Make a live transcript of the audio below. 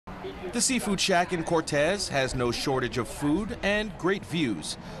The Seafood Shack in Cortez has no shortage of food and great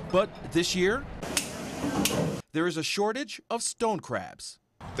views. But this year, there is a shortage of stone crabs.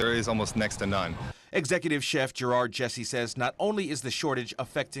 There is almost next to none. Executive Chef Gerard Jesse says not only is the shortage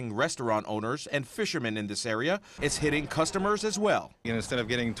affecting restaurant owners and fishermen in this area, it's hitting customers as well. Instead of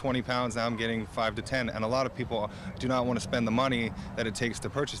getting 20 pounds, now I'm getting 5 to 10. And a lot of people do not want to spend the money that it takes to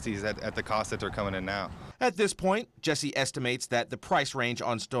purchase these at the cost that they're coming in now. At this point, Jesse estimates that the price range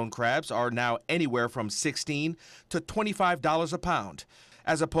on stone crabs are now anywhere from $16 to $25 a pound,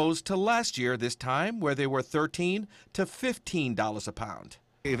 as opposed to last year this time where they were $13 to $15 a pound.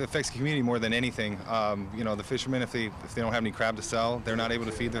 It affects the community more than anything. The fishermen, if they don't have any crab to sell, they're not able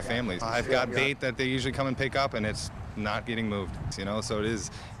to feed their families. I've got bait that they usually come and pick up, and it's not getting moved. So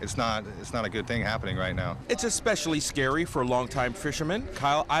it's not a good thing happening right now. It's especially scary for longtime fisherman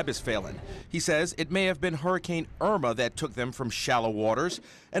Kyle Ibisfalen. He says it may have been Hurricane Irma that took them from shallow waters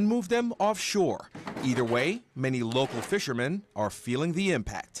and moved them offshore. Either way, many local fishermen are feeling the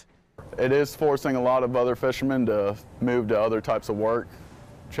impact. It is forcing a lot of other fishermen to move to other types of work,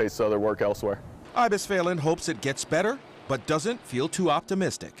 chase other work elsewhere. Ibisfalen hopes it gets better, but doesn't feel too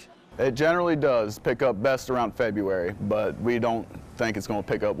optimistic. It generally does pick up best around February, but we don't think it's going to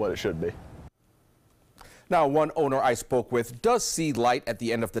pick up what it should be. Now, one owner I spoke with does see light at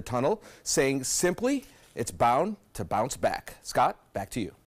the end of the tunnel, saying simply, it's bound to bounce back. Scott, back to you.